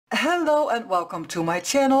Hello and welcome to my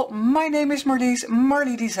channel. My name is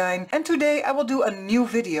Marley Design, and today I will do a new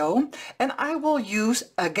video and I will use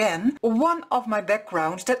again one of my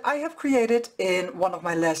backgrounds that I have created in one of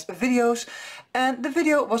my last videos, and the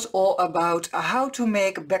video was all about how to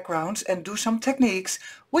make backgrounds and do some techniques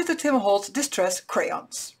with the Tim Holtz Distress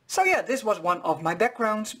crayons. So yeah, this was one of my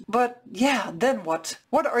backgrounds, but yeah, then what?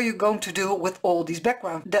 What are you going to do with all these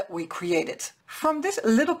backgrounds that we created? From this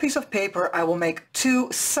little piece of paper I will make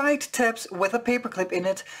two side tabs with a paperclip in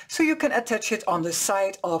it, so you can attach it on the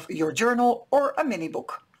side of your journal or a mini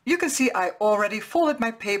book. You can see I already folded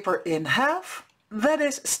my paper in half. That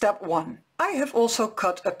is step one. I have also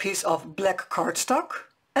cut a piece of black cardstock,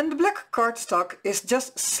 and the black cardstock is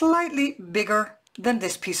just slightly bigger than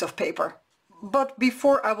this piece of paper. But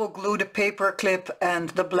before I will glue the paper clip and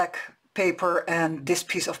the black paper and this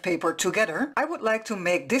piece of paper together, I would like to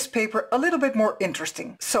make this paper a little bit more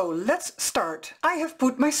interesting. So let's start. I have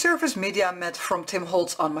put my surface media mat from Tim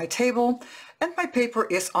Holtz on my table and my paper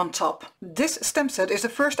is on top. This stamp set is the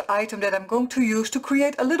first item that I'm going to use to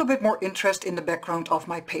create a little bit more interest in the background of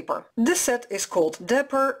my paper. This set is called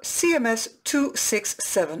Dapper CMS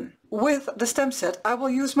 267. With the stamp set I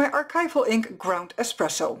will use my Archival ink ground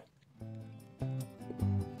Espresso.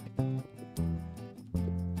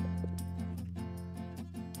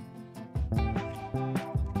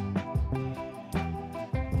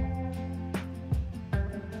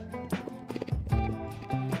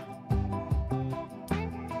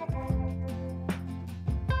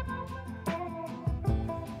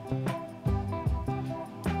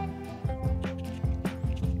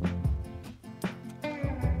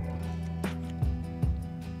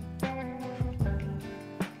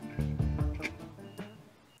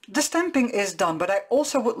 The stamping is done, but I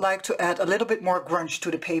also would like to add a little bit more grunge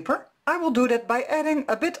to the paper. I will do that by adding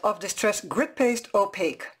a bit of distressed grit paste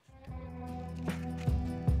Opaque.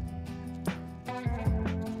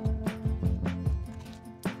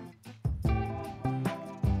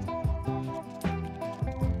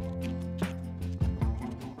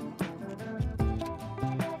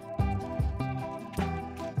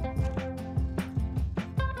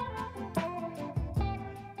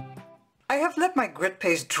 I have let my grit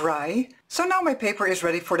paste dry, so now my paper is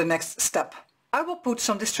ready for the next step. I will put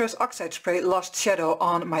some Distress Oxide Spray Lost Shadow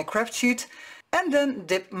on my craft sheet and then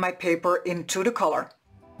dip my paper into the color.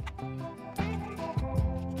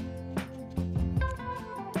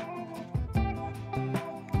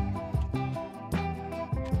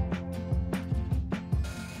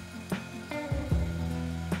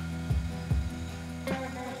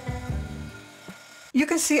 You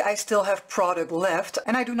can see I still have product left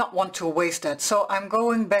and I do not want to waste that, so I'm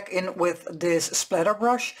going back in with this splatter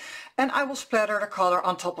brush and I will splatter the color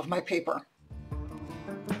on top of my paper.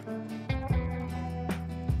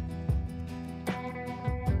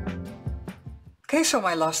 Okay, so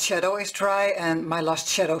my Lost Shadow is dry and my Lost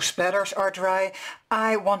Shadow splatters are dry.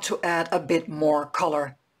 I want to add a bit more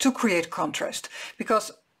color to create contrast,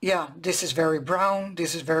 because yeah, this is very brown,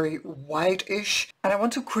 this is very white-ish, and I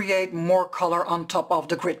want to create more color on top of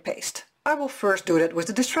the grit paste. I will first do that with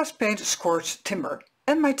the Distress Paint Scorched Timber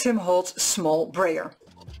and my Tim Holtz small brayer.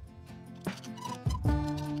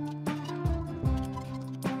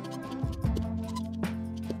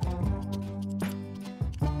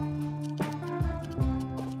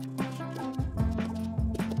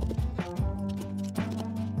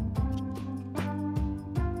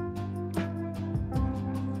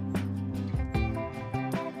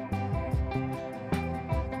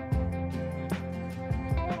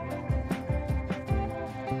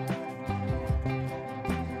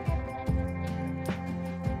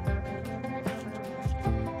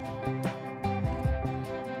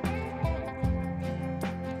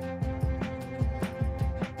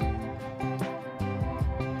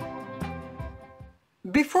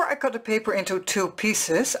 Before I cut the paper into two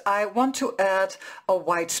pieces, I want to add a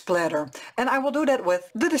white splatter, and I will do that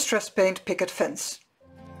with the Distress Paint Picket Fence.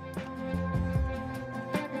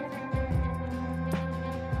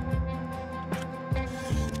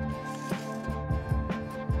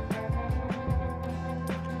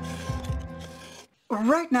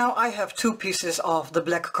 Right now I have two pieces of the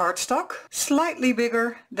black cardstock, slightly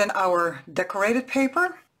bigger than our decorated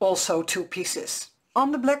paper, also two pieces.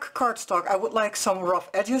 On the black cardstock I would like some rough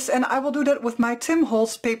edges, and I will do that with my Tim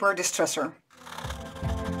Holtz paper distresser.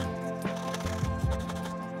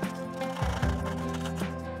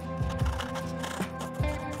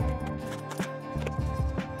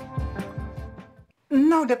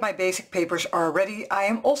 Now that my basic papers are ready, I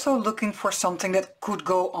am also looking for something that could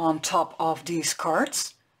go on top of these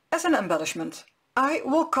cards as an embellishment. I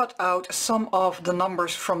will cut out some of the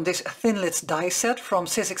numbers from this Thinlits die set from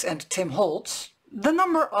Sizzix and Tim Holtz. The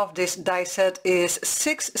number of this die set is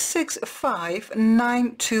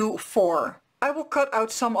 665924. I will cut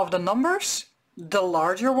out some of the numbers, the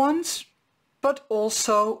larger ones, but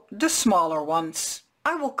also the smaller ones.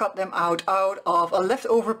 I will cut them out of a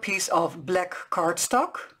leftover piece of black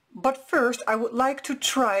cardstock. But first I would like to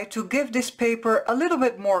try to give this paper a little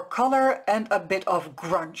bit more color and a bit of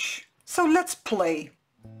grunge. So let's play.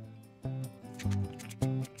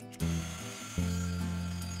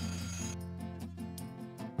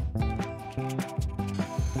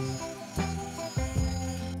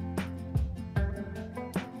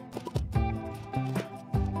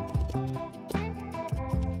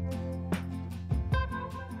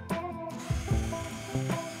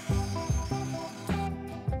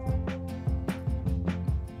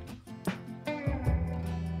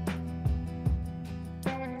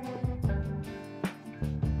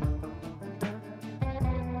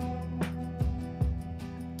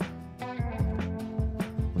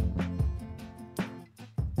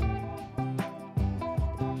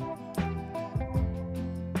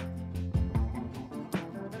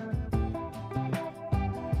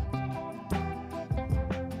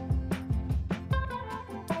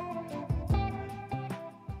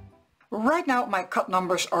 Right now my cut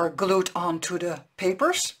numbers are glued onto the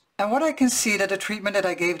papers, and what I can see that the treatment that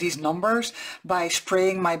I gave these numbers by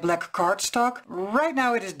spraying my black cardstock, right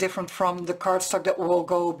now it is different from the cardstock that will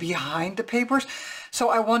go behind the papers, so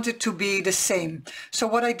I want it to be the same. So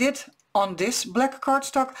what I did on this black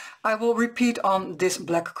cardstock, I will repeat on this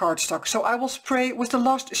black cardstock. So I will spray with the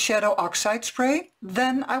Lost Shadow Oxide spray,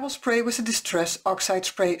 then I will spray with the Distress Oxide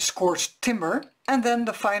spray Scorched Timber, and then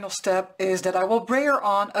the final step is that I will brayer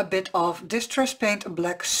on a bit of Distress Paint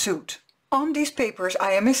Black Soot. On these papers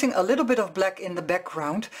I am missing a little bit of black in the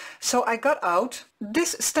background, so I got out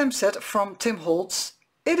this stamp set from Tim Holtz.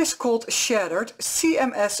 It is called Shattered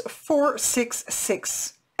CMS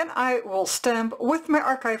 466. And I will stamp with my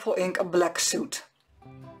Archival ink a black Soot.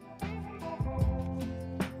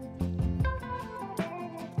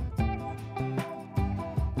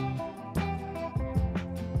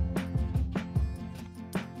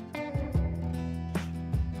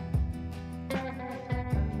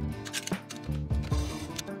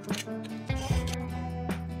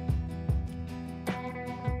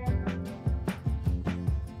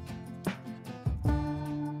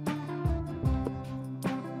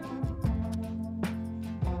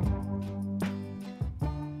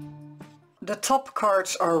 The top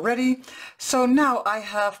cards are ready, so now I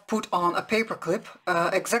have put on a paper clip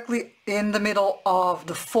exactly in the middle of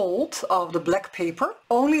the fold of the black paper.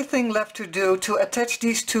 Only thing left to do to attach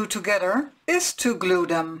these two together is to glue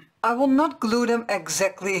them. I will not glue them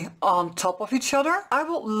exactly on top of each other. I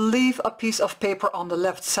will leave a piece of paper on the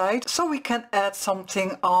left side so we can add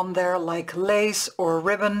something on there like lace or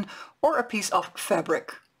ribbon or a piece of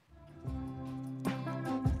fabric.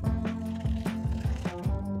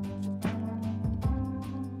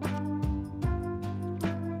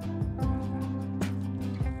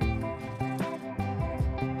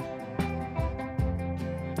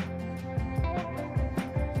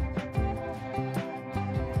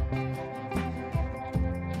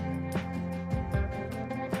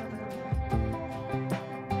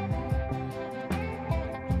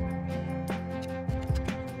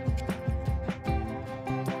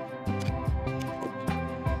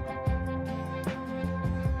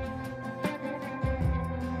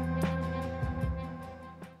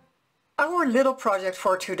 Our little project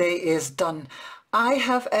for today is done. I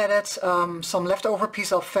have added some leftover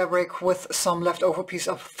piece of fabric with some leftover piece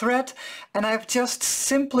of thread, and I've just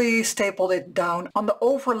simply stapled it down on the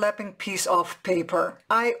overlapping piece of paper.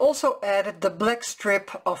 I also added the black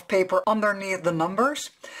strip of paper underneath the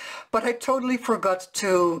numbers, but I totally forgot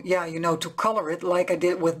to, to color it like I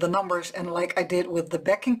did with the numbers and like I did with the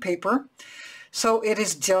backing paper. So it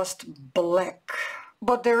is just black.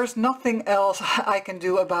 But there is nothing else I can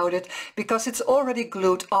do about it because it's already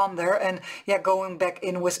glued on there, and going back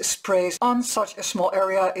in with sprays on such a small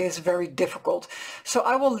area is very difficult. So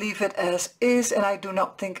I will leave it as is, and I do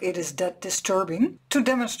not think it is that disturbing. To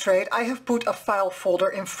demonstrate, I have put a file folder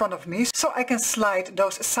in front of me so I can slide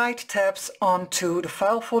those side tabs onto the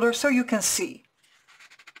file folder so you can see.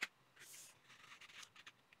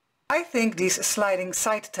 I think these sliding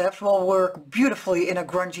side tabs will work beautifully in a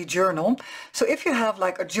grungy journal. So if you have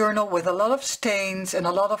like a journal with a lot of stains and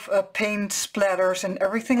a lot of paint splatters and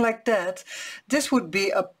everything like that, this would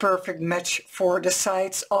be a perfect match for the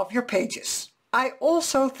sides of your pages. I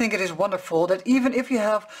also think it is wonderful that even if you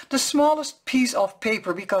have the smallest piece of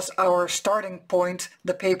paper, because our starting point,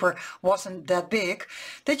 the paper, wasn't that big,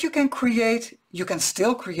 that you can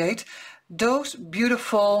still create those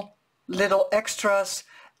beautiful little extras,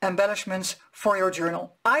 embellishments for your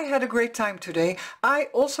journal. I had a great time today. I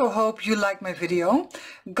also hope you liked my video,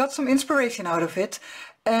 got some inspiration out of it,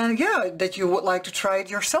 and yeah, that you would like to try it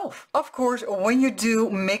yourself. Of course, when you do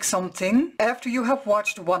make something after you have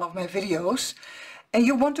watched one of my videos and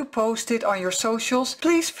you want to post it on your socials,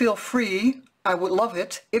 please feel free. I would love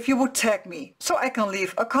it if you would tag me so I can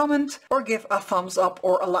leave a comment or give a thumbs up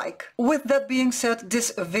or a like. With that being said,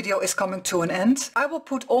 this video is coming to an end. I will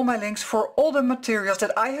put all my links for all the materials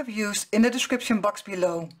that I have used in the description box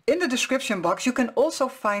below. In the description box you can also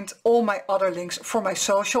find all my other links for my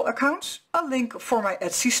social accounts, a link for my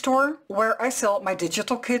Etsy store where I sell my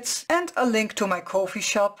digital kits, and a link to my coffee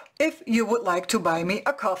shop if you would like to buy me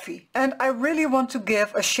a coffee. And I really want to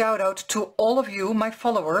give a shout out to all of you, my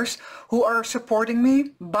followers, who are supporting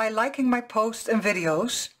me by liking my posts and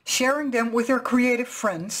videos, sharing them with your creative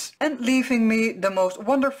friends, and leaving me the most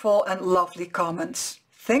wonderful and lovely comments.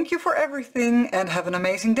 Thank you for everything and have an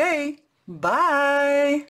amazing day. Bye!